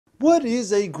What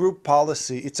is a group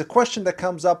policy? It's a question that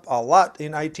comes up a lot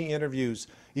in IT interviews.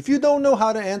 If you don't know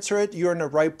how to answer it, you're in the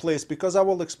right place because I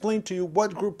will explain to you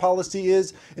what group policy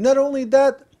is. And not only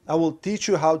that, I will teach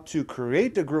you how to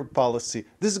create a group policy.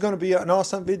 This is going to be an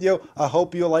awesome video. I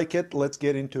hope you like it. Let's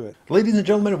get into it. Ladies and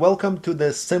gentlemen, welcome to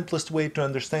the simplest way to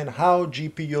understand how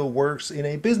GPO works in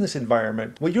a business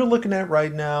environment. What you're looking at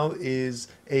right now is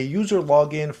a user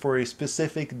login for a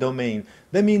specific domain.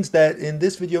 That means that in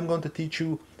this video, I'm going to teach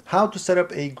you how to set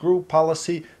up a group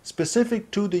policy specific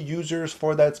to the users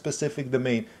for that specific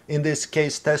domain. In this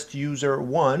case, test user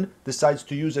 1 decides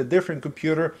to use a different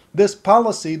computer. This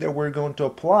policy that we're going to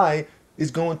apply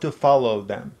is going to follow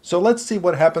them. So let's see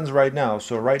what happens right now.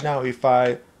 So right now, if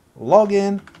I log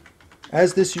in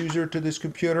as this user to this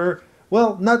computer,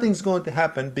 well, nothing's going to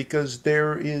happen because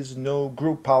there is no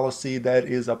group policy that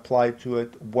is applied to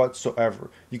it whatsoever.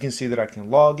 You can see that I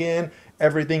can log in.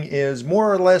 Everything is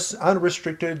more or less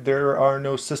unrestricted. There are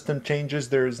no system changes.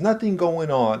 There is nothing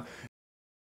going on.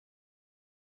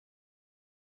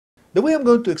 The way I'm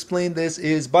going to explain this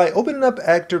is by opening up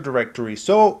Active Directory.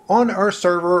 So on our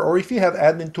server, or if you have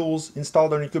admin tools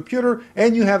installed on your computer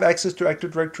and you have access to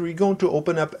Active Directory, you're going to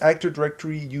open up Active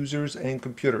Directory users and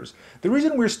computers. The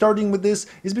reason we're starting with this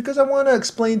is because I want to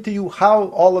explain to you how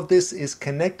all of this is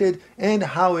connected and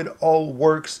how it all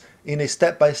works in a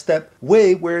step-by-step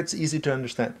way where it's easy to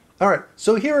understand. All right,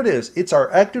 so here it is. It's our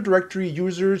Active Directory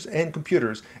users and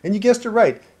computers. And you guessed it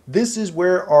right. This is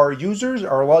where our users,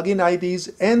 our login IDs,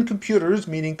 and computers,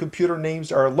 meaning computer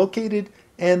names, are located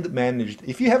and managed.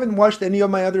 If you haven't watched any of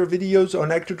my other videos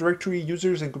on Active Directory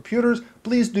users and computers,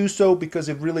 please do so because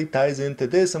it really ties into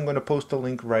this. I'm going to post a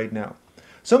link right now.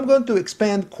 So I'm going to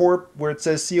expand corp where it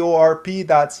says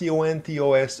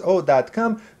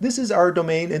corp.contoso.com. This is our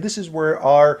domain and this is where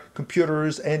our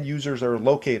computers and users are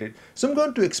located. So I'm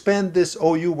going to expand this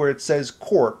OU where it says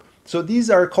corp. So these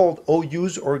are called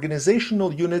OUs,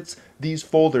 organizational units, these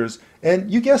folders. And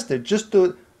you guessed it,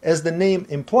 as the name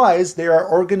implies, they are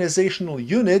organizational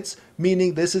units,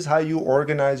 meaning this is how you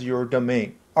organize your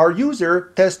domain. Our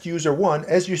user, test user 1,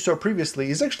 as you saw previously,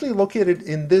 is actually located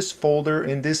in this folder,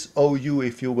 in this OU,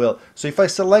 if you will. So if I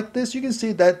select this, you can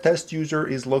see that test user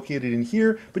is located in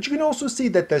here, but you can also see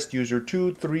that test user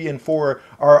 2, 3, and 4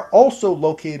 are also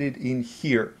located in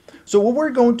here. So what we're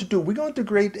going to do, we're going to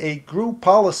create a group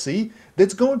policy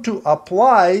that's going to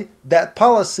apply that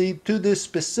policy to this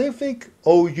specific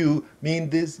OU, meaning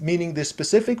this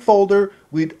specific folder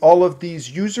with all of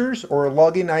these users or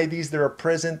login IDs that are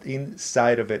present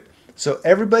inside of it. So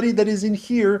everybody that is in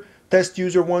here, test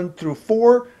user 1 through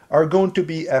 4, are going to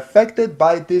be affected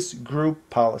by this group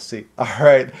policy. All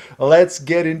right, let's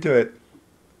get into it.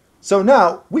 So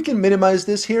now we can minimize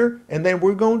this here, and then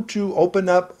we're going to open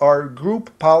up our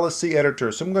group policy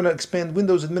editor. So I'm going to expand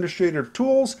Windows Administrative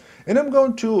Tools, and I'm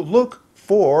going to look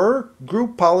for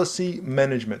group policy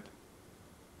management.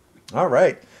 All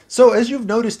right. So as you've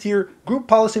noticed here, group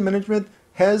policy management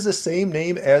has the same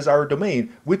name as our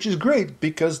domain, which is great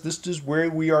because this is where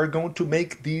we are going to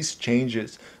make these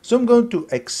changes. So I'm going to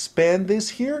expand this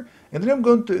here, and then I'm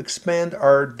going to expand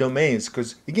our domains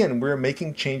because, again, we're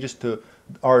making changes to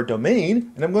our domain,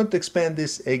 and I'm going to expand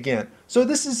this again. So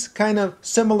this is kind of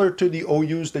similar to the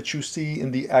OUs that you see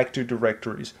in the Active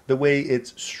Directories, the way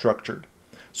it's structured.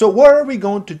 So what are we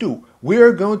going to do? We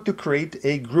are going to create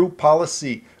a group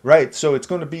policy, right? So it's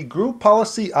going to be group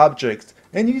policy object.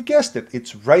 And you guessed it,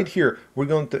 it's right here. We're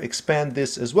going to expand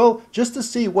this as well just to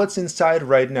see what's inside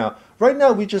right now. Right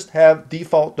now we just have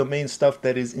default domain stuff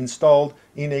that is installed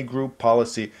in a group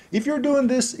policy. If you're doing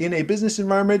this in a business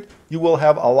environment, you will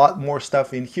have a lot more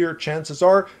stuff in here. Chances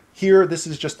are here, this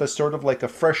is just a sort of like a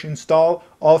fresh install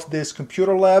of this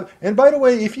computer lab. And by the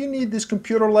way, if you need this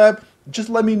computer lab, just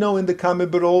let me know in the comment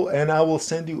below and I will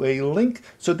send you a link.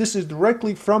 So this is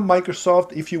directly from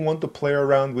Microsoft if you want to play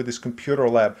around with this computer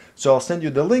lab. So I'll send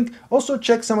you the link. Also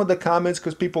check some of the comments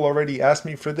because people already asked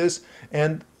me for this,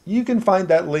 and you can find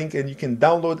that link and you can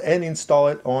download and install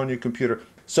it on your computer.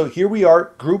 So here we are,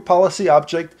 group policy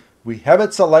object. We have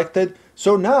it selected.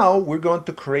 So now we're going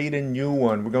to create a new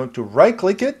one. We're going to right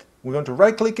click it. We're going to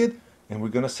right click it and we're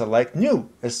going to select new.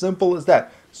 As simple as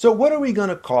that. So what are we going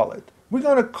to call it? We're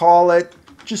going to call it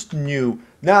just new.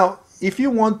 Now, if you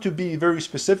want to be very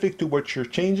specific to what you're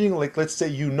changing, like let's say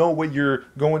you know what you're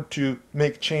going to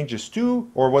make changes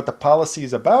to or what the policy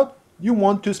is about, you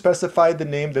want to specify the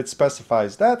name that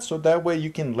specifies that, so that way you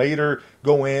can later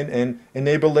go in and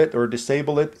enable it or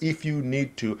disable it if you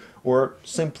need to, or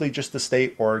simply just to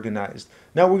stay organized.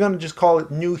 Now we're going to just call it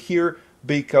new here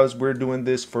because we're doing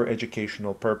this for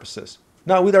educational purposes.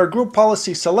 Now with our group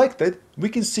policy selected, we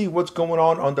can see what's going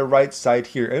on the right side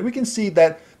here, and we can see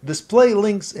that display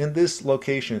links in this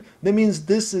location. That means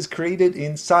this is created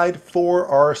inside for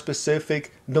our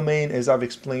specific domain, as I've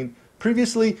explained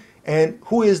previously. And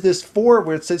who is this for?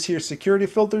 Where it says here security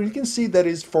filter, you can see that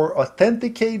is for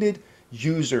authenticated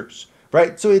users,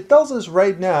 right? So it tells us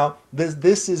right now that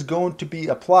this is going to be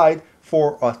applied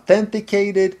for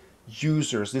authenticated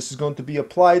users. This is going to be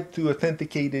applied to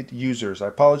authenticated users. I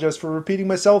apologize for repeating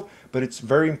myself, but it's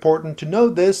very important to know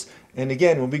this. And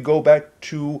again, when we go back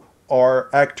to our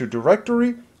Active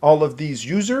Directory, all of these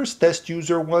users, test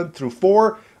user 1 through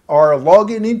 4, are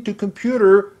logging into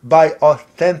computer by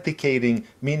authenticating,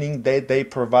 meaning that they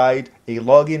provide a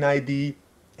login ID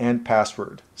and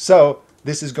password. So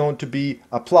this is going to be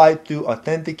applied to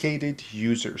authenticated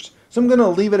users. So I'm going to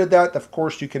leave it at that. Of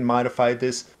course, you can modify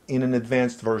this in an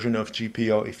advanced version of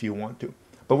GPO if you want to.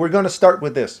 But we're going to start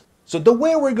with this. So the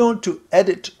way we're going to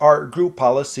edit our group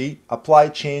policy, apply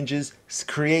changes,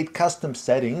 create custom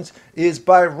settings is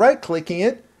by right-clicking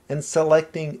it and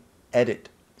selecting Edit.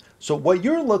 So what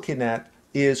you're looking at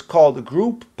is called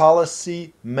Group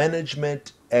Policy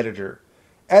Management Editor.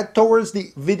 Towards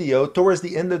the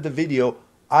end of the video,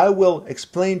 I will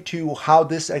explain to you how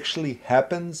this actually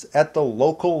happens at the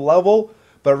local level.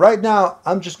 But right now,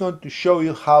 I'm just going to show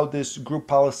you how this group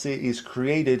policy is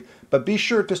created. But be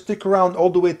sure to stick around all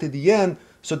the way to the end,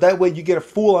 so that way you get a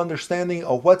full understanding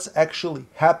of what's actually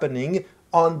happening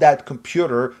on that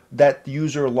computer that the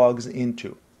user logs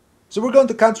into. So we're going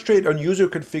to concentrate on user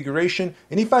configuration.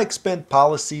 And if I expand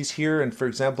policies here and, for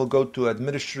example, go to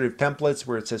administrative templates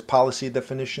where it says policy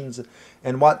definitions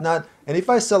and whatnot, and if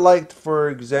I select, for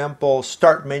example,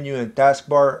 start menu and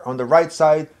taskbar on the right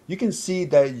side, you can see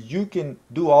that you can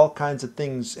do all kinds of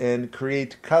things and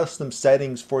create custom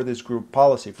settings for this group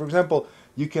policy. For example,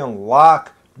 you can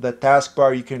lock the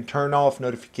taskbar, you can turn off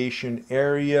notification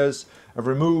areas,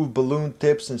 remove balloon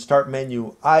tips and start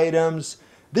menu items.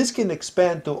 This can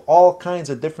expand to all kinds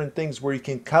of different things where you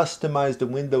can customize the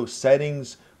Windows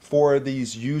settings for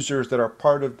these users that are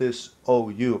part of this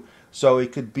OU. So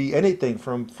it could be anything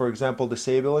from, for example,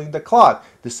 disabling the clock,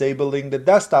 disabling the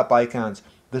desktop icons,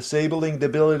 disabling the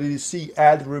ability to see,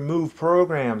 add, remove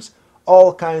programs,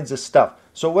 all kinds of stuff.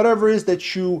 So whatever it is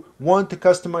that you want to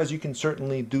customize, you can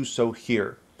certainly do so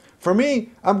here. For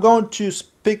me, I'm going to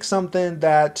pick something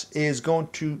that is going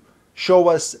to show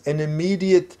us an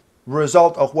immediate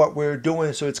result of what we're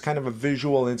doing, so it's kind of a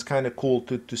visual and it's kind of cool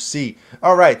to see.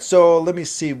 All right, so let me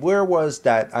see, where was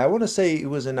that? I want to say it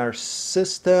was in our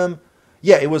system.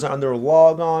 Yeah, it was under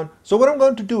logon. So what I'm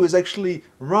going to do is actually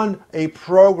run a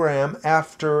program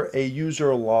after a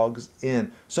user logs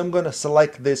in. So I'm going to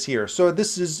select this here. So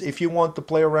this is, if you want to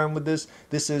play around with this,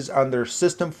 this is under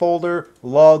system folder,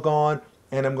 logon,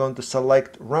 and I'm going to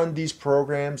select run these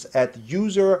programs at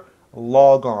user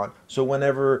logon. So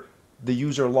whenever the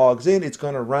user logs in, it's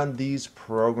going to run these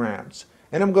programs.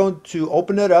 And I'm going to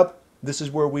open it up. This is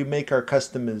where we make our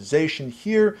customization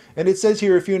here. And it says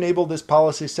here, if you enable this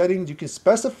policy settings, you can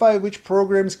specify which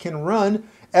programs can run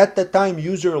at the time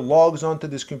user logs onto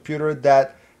this computer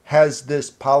that has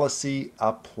this policy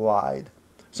applied.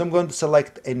 So I'm going to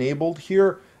select enabled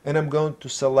here, and I'm going to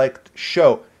select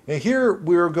show. And here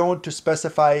we're going to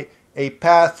specify a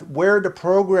path where the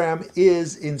program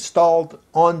is installed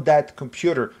on that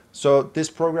computer. So this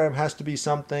program has to be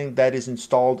something that is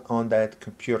installed on that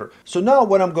computer. So now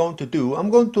what I'm going to do, I'm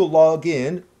going to log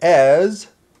in as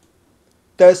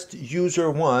test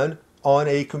user 1 on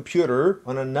a computer,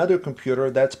 on another computer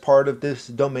that's part of this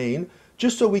domain,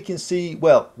 just so we can see,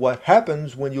 well, what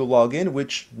happens when you log in,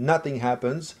 which nothing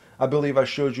happens. I believe I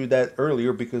showed you that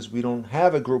earlier because we don't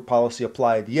have a group policy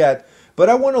applied yet. But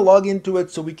I want to log into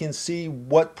it so we can see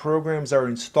what programs are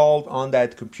installed on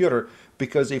that computer.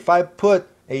 Because if I put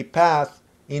a path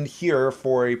in here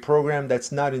for a program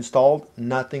that's not installed,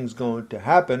 nothing's going to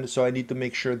happen. So I need to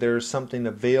make sure there's something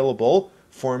available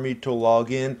for me to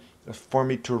log in, for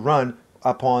me to run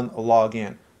upon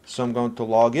login. So I'm going to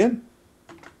log in.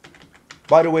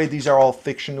 By the way, these are all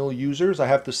fictional users. I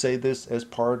have to say this as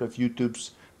part of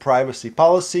YouTube's privacy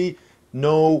policy.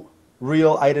 No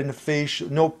real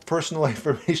identification, no personal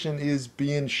information is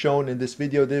being shown in this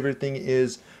video. Everything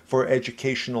is for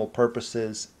educational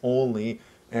purposes only,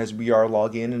 as we are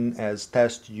logging in as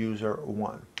test user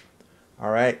 1.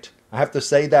 All right, I have to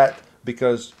say that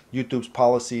because YouTube's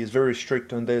policy is very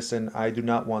strict on this, and I do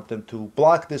not want them to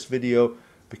block this video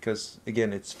because,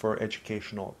 again, it's for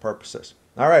educational purposes.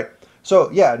 All right, so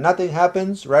yeah, nothing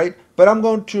happens, right? But I'm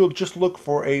going to just look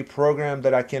for a program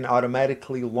that I can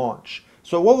automatically launch.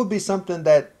 So what would be something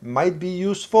that might be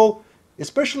useful,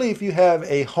 especially if you have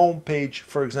a home page,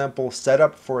 for example, set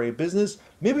up for a business?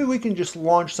 Maybe we can just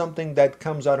launch something that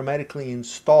comes automatically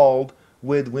installed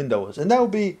with Windows, and that will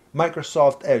be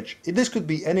Microsoft Edge. This could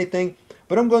be anything,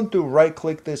 but I'm going to right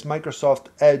click this Microsoft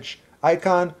Edge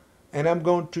icon, and I'm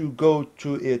going to go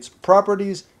to its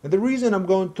properties. And the reason I'm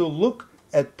going to look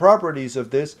at properties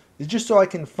of this is just so I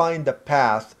can find the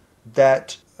path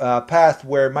path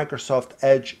where Microsoft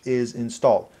Edge is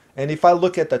installed. And if I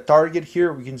look at the target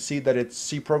here, we can see that it's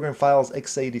C program files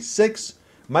x86,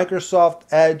 Microsoft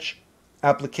Edge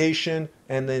application,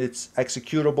 and then its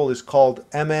executable is called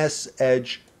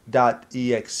msedge.exe.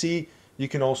 You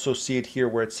can also see it here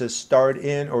where it says start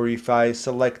in, or if I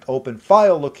select open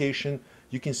file location,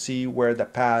 you can see where the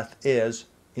path is,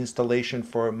 installation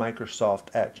for Microsoft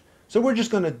Edge. So we're just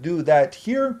going to do that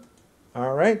here.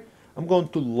 All right. I'm going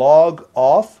to log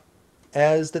off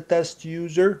as the test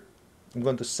user. I'm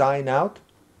going to sign out.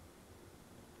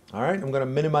 All right. I'm going to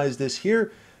minimize this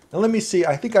here. Now let me see.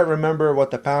 I think I remember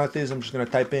what the path is. I'm just going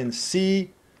to type in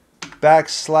C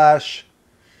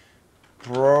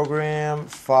 /program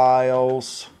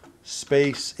files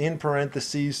space in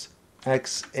parentheses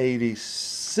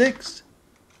x86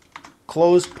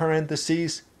 close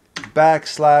parentheses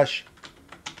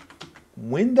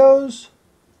 /Windows.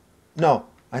 No,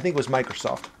 I think it was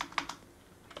Microsoft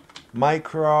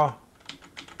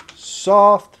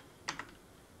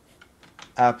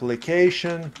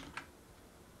application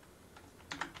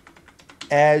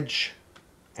Edge,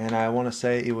 and I want to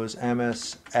say it was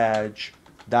msedge.exe.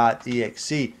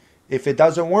 If it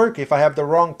doesn't work, if I have the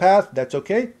wrong path, that's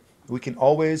okay. We can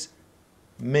always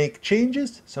make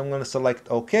changes. So I'm going to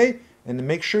select OK, and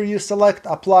make sure you select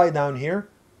apply down here.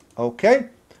 Okay,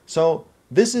 so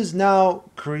this is now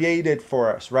created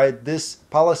for us, right? This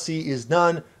policy is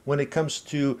done when it comes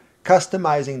to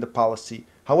customizing the policy.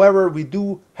 However, we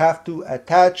do have to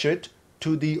attach it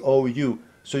to the OU.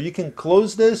 So you can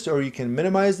close this or you can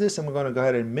minimize this. I'm going to go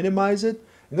ahead and minimize it.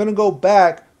 I'm going to go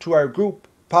back to our group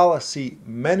policy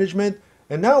management,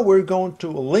 and now we're going to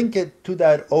link it to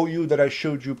that OU that I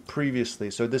showed you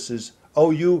previously. So this is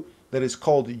OU that is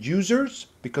called users,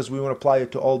 because we want to apply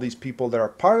it to all these people that are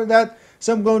part of that.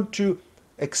 So I'm going to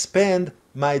expand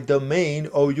my domain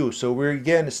OU. So we're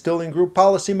again still in group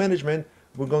policy management.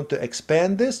 We're going to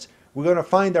expand this. We're going to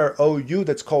find our OU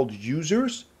that's called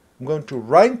users. I'm going to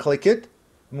right click it.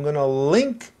 I'm going to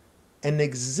link an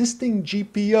existing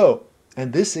GPO,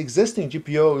 and this existing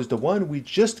GPO is the one we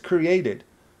just created.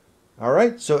 All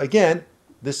right, so again,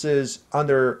 this is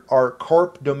under our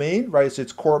corp domain, right? So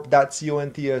it's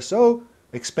corp.contso,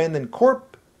 expand in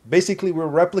corp. Basically, we're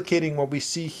replicating what we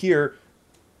see here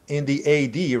in the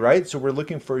AD, right? So we're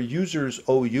looking for users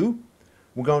OU.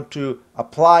 We're going to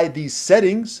apply these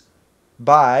settings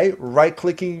by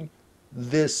right-clicking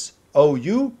this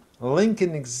OU, link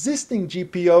an existing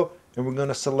GPO, and we're going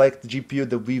to select the GPO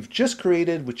that we've just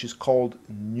created, which is called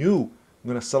new. I'm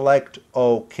going to select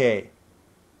OK.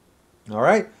 All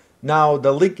right, now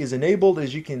the link is enabled,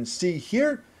 as you can see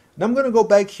here. Now I'm going to go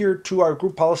back here to our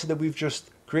group policy that we've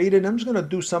just created. I'm just going to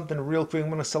do something real quick. I'm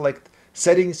going to select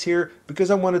settings here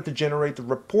because I wanted to generate the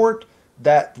report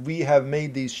that we have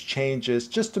made these changes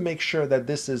just to make sure that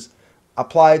this is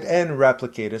applied and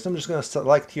replicated. So I'm just going to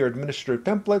select here administrator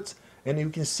templates, and you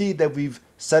can see that we've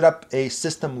set up a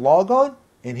system logon,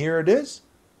 and here it is.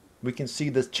 We can see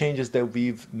the changes that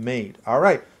we've made. All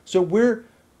right, so we're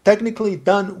technically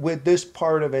done with this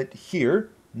part of it here.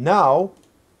 Now,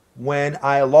 when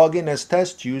I log in as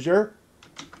test user,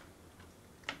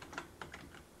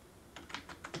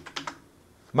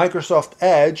 Microsoft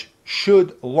Edge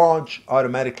should launch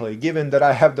automatically, given that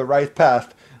I have the right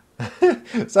path.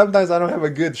 Sometimes I don't have a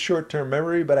good short-term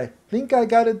memory, but I think I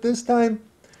got it this time.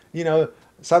 You know,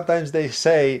 sometimes they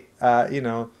say,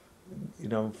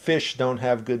 fish don't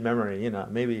have good memory. You know,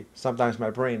 maybe sometimes my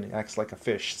brain acts like a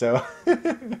fish. So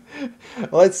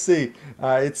let's see.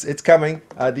 It's coming.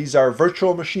 These are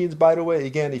virtual machines, by the way.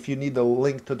 Again, if you need the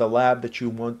link to the lab that you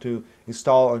want to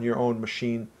install on your own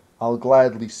machine, I'll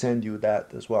gladly send you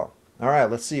that as well. All right,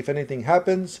 let's see if anything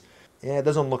happens. Yeah, it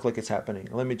doesn't look like it's happening.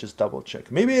 Let me just double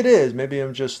check. Maybe it is. Maybe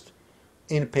I'm just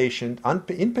impatient.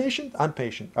 Impatient?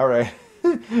 Impatient. All right.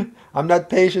 I'm not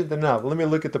patient enough. Let me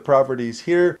look at the properties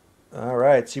here. All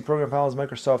right. C program files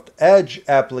Microsoft Edge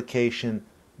application,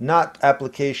 not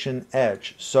application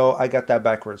Edge. So I got that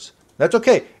backwards. That's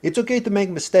okay. It's okay to make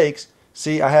mistakes.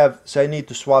 See, I need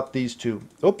to swap these two.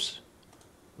 Oops.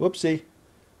 Whoopsie.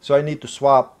 So I need to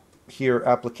swap here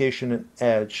application and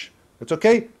Edge. It's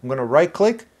okay. I'm going to right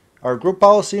click our group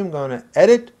policy. I'm going to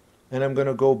edit, and I'm going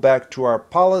to go back to our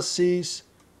policies.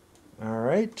 All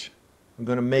right. I'm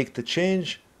going to make the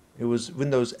change. It was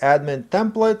Windows admin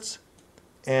templates,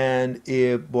 and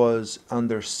it was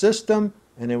under system,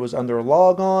 and it was under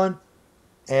logon,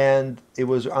 and it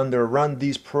was under run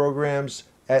these programs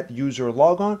at user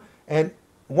logon. And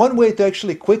one way to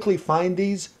actually quickly find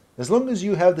these, as long as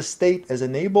you have the state as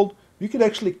enabled, you can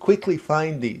actually quickly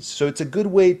find these. So it's a good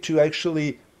way to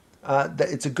actually,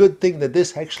 it's a good thing that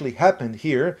this actually happened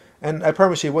here. And I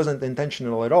promise you it wasn't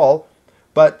intentional at all,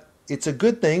 but it's a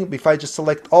good thing if I just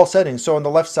select all settings. So on the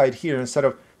left side here, instead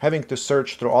of having to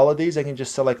search through all of these, I can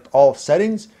just select all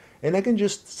settings, and I can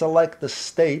just select the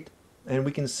state, and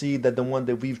we can see that the one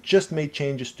that we've just made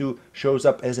changes to shows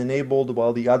up as enabled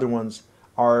while the other ones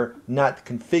are not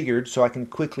configured. So I can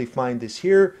quickly find this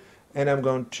here, and I'm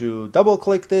going to double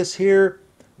click this here.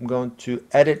 I'm going to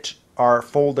edit our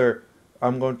folder.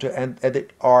 I'm going to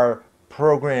edit our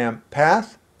program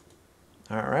path.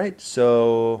 All right,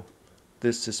 so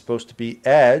this is supposed to be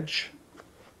Edge,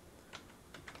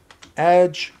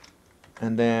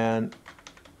 and then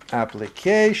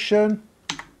application.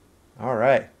 All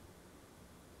right,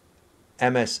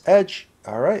 MS Edge.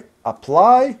 All right,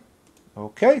 apply.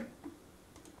 Okay,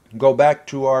 go back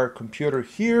to our computer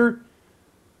here,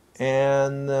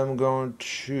 and I'm going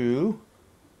to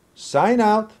sign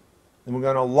out, and we're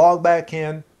going to log back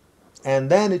in, and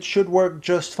then it should work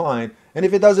just fine. And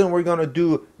if it doesn't, we're going to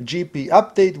do GP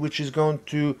update, which is going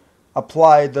to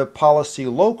apply the policy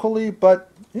locally, but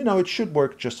you know, it should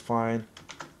work just fine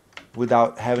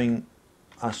without having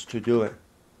us to do it.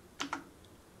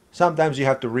 Sometimes you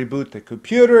have to reboot the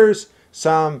computers.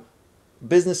 Some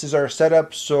businesses are set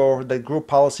up so the group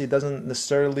policy doesn't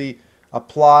necessarily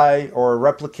apply or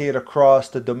replicate across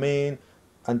the domain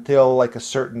until like a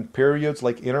certain periods,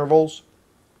 like intervals.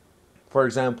 For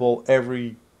example,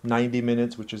 every 90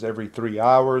 minutes, which is every 3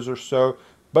 hours or so.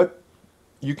 But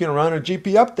you can run a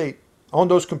GP update on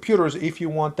those computers if you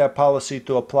want that policy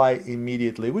to apply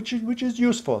immediately, which is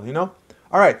useful, you know.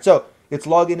 All right, so it's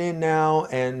logging in now,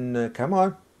 and come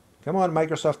on,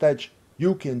 Microsoft Edge,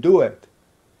 you can do it.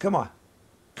 Come on,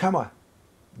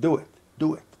 do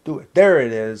it. There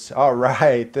it is. All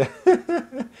right,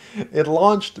 it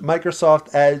launched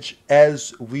Microsoft Edge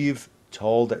as we've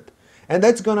told it. And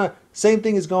that's same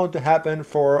thing is going to happen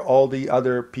for all the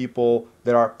other people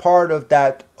that are part of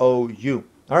that OU.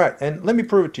 All right, and let me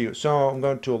prove it to you. So I'm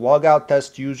going to log out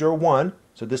test user 1.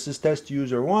 So this is test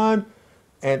user 1.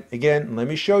 And again, let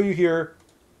me show you here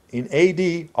in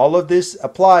AD, all of this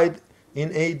applied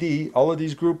in AD. All of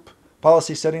these group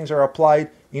policy settings are applied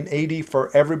in AD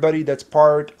for everybody that's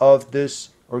part of this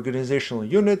organizational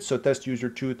unit. So test user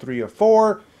 2, 3, or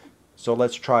 4. So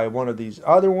let's try one of these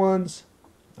other ones.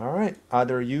 All right,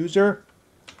 other user,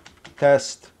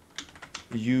 test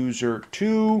user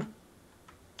 2.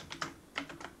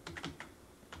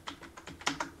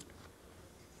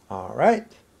 All right,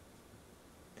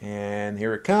 and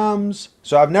here it comes.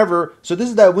 So this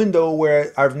is that window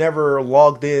where I've never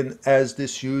logged in as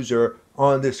this user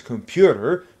on this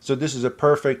computer. So this is a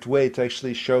perfect way to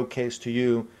actually showcase to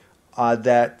you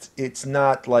that it's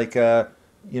not like a,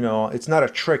 it's not a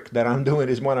trick that I'm doing,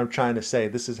 is what I'm trying to say.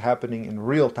 This is happening in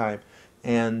real time.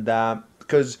 And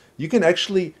because you can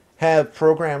actually have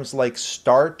programs like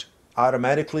start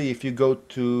automatically if you go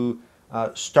to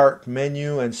start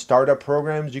menu and startup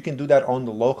programs. You can do that on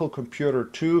the local computer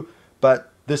too,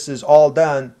 but this is all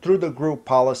done through the group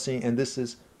policy, and this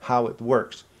is how it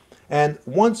works. And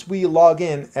once we log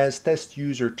in as test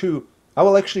user 2, I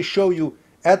will actually show you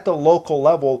at the local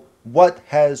level what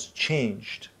has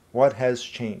changed. All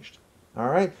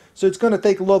right, so it's going to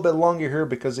take a little bit longer here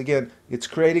because again, it's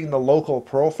creating the local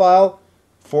profile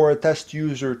for a test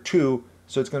user 2,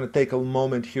 so it's going to take a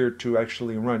moment here to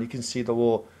actually run. You can see the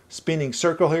little spinning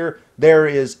circle here. There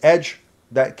is Edge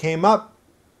that came up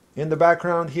in the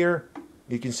background here.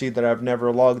 You can see that I've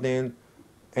never logged in.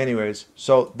 Anyways,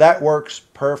 so that works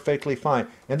perfectly fine.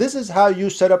 And this is how you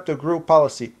set up the group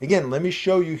policy. Again, let me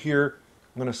show you here.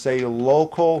 I'm going to say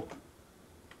local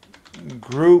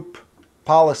group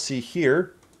policy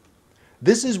here.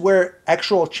 This is where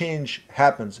actual change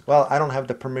happens. Well, I don't have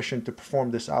the permission to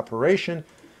perform this operation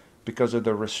because of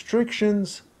the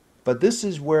restrictions, but this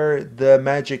is where the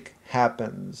magic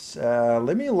happens.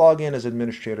 Let me log in as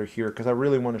administrator here because I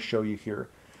really want to show you here.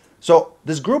 So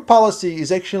this group policy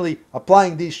is actually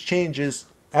applying these changes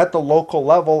at the local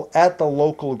level, at the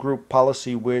local group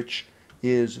policy, which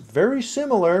is very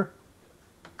similar.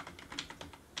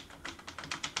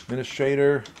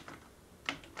 Administrator.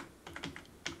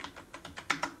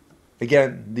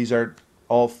 Again, these are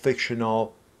all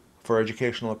fictional for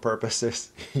educational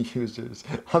purposes users.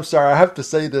 I'm sorry, I have to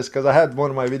say this because I had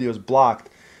one of my videos blocked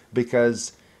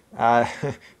because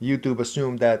YouTube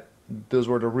assumed that those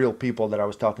were the real people that I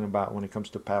was talking about when it comes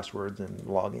to passwords and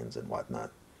logins and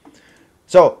whatnot.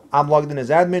 So I'm logged in as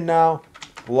admin now,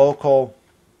 local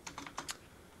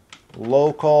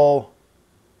local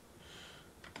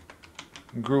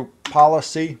group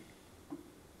policy.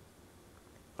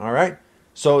 All right,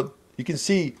 so you can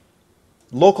see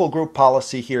local group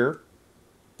policy here,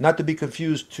 not to be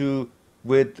confused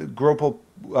with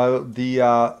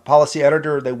the policy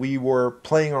editor that we were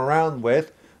playing around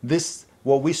with. This,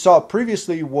 what we saw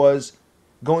previously, was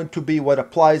going to be what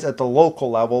applies at the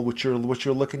local level, which you're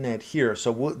looking at here.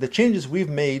 So the changes we've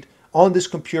made on this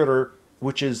computer,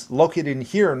 which is located in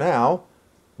here now,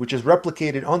 which is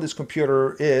replicated on this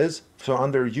computer, is, so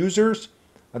under users,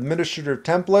 administrative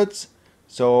templates.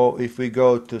 So if we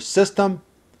go to system,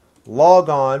 log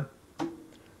on,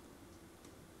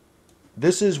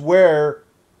 this is where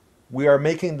we are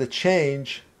making the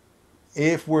change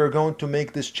if we're going to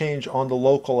make this change on the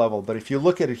local level. But if you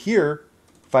look at it here,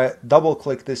 if I double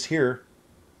click this here,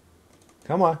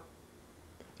 come on,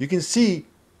 you can see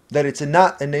that it's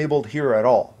not enabled here at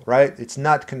all, right? It's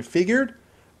not configured.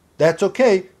 That's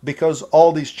okay, because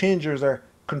all these changes are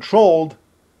controlled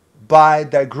by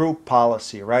that group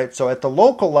policy, right? So at the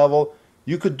local level,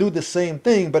 you could do the same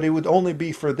thing, but it would only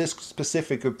be for this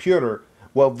specific computer.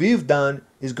 What we've done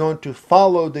is going to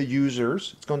follow the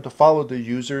users. It's going to follow the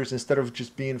users instead of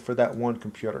just being for that one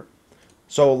computer.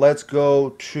 So let's go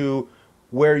to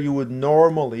where you would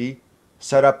normally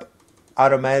set up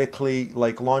automatically,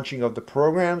 like launching of the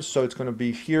programs. So it's going to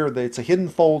be here. It's a hidden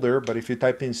folder, but if you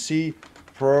type in C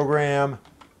program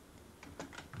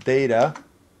data,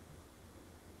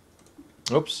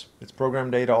 oops, it's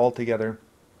program data altogether.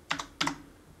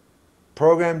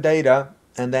 Program data,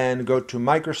 and then go to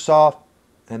Microsoft,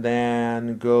 and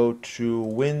then go to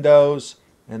Windows,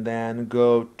 and then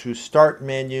go to Start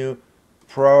menu,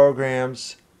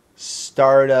 Programs,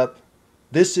 Startup.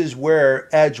 This is where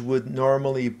Edge would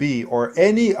normally be, or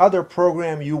any other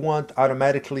program you want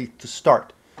automatically to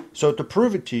start. So to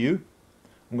prove it to you,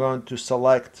 I'm going to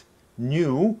select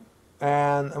New,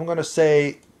 and I'm going to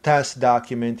say Test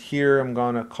Document here. I'm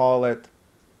going to call it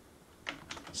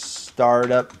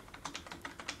Startup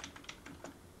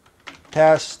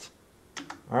Test.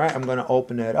 All right, I'm going to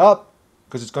open it up,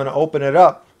 because it's going to open it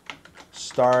up.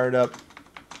 Startup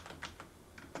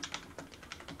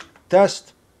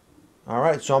Test. All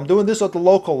right, so I'm doing this at the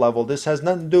local level. This has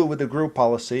nothing to do with the group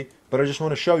policy, but I just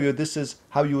want to show you this is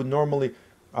how you would normally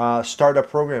start up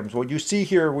programs. What you see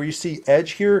here, where you see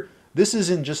Edge here, this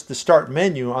isn't just the start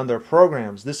menu under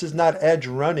programs. This is not Edge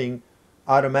running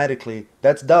automatically.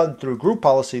 That's done through group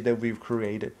policy that we've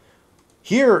created.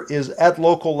 Here is at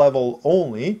local level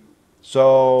only.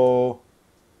 So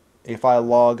if I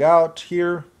log out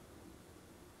here,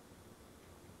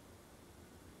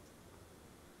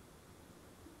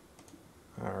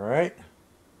 all right.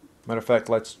 Matter of fact,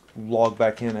 let's log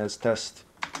back in as test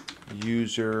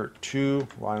user 2.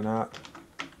 Why not?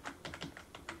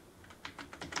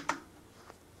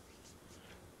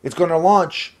 It's going to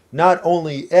launch not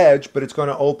only Edge, but it's going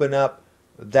to open up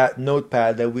that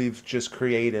notepad that we've just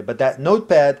created. But that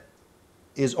notepad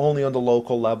is only on the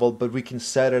local level, but we can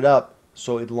set it up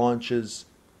so it launches.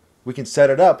 We can set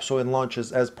it up so it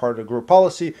launches as part of the group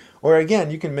policy, or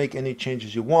again, you can make any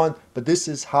changes you want, but this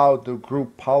is how the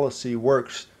group policy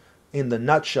works in the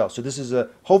nutshell. So this is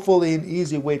hopefully an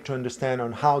easy way to understand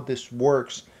on how this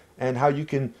works and how you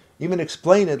can even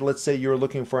explain it. Let's say you're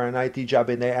looking for an IT job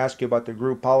and they ask you about the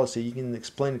group policy. You can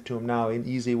explain it to them now in an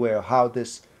easy way of how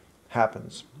this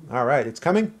happens. All right, it's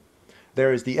coming.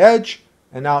 There is the Edge,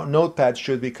 and now Notepad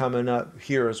should be coming up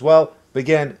here as well. But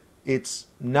again, it's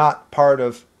not part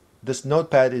of this.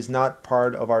 Notepad is not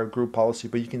part of our group policy,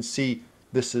 but you can see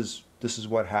this is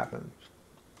what happens.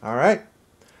 All right.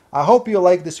 I hope you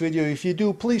like this video. If you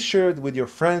do, please share it with your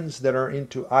friends that are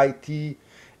into IT.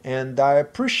 And I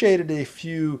appreciate it if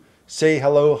you say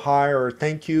hello, hi, or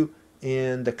thank you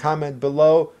in the comment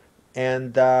below.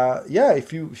 And yeah,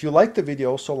 if you like the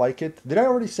video, also like it. Did I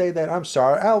already say that? I'm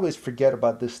sorry. I always forget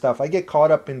about this stuff. I get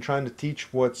caught up in trying to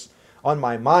teach what's on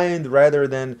my mind rather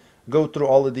than go through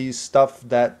all of these stuff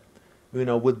that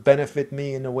would benefit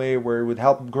me in a way where it would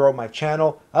help grow my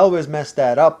channel. I always mess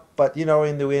that up, but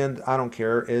in the end, I don't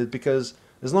care, because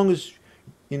as long as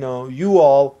you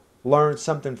all learn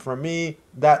something from me,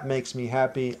 that makes me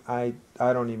happy. I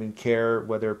don't even care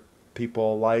whether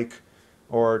people like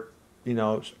or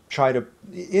try to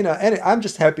and I'm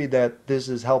just happy that this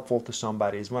is helpful to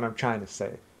somebody is what I'm trying to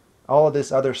say. All of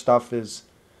this other stuff is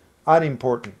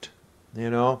unimportant.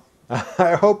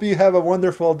 I hope you have a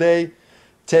wonderful day.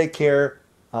 Take care.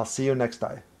 I'll see you next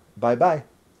time. Bye bye.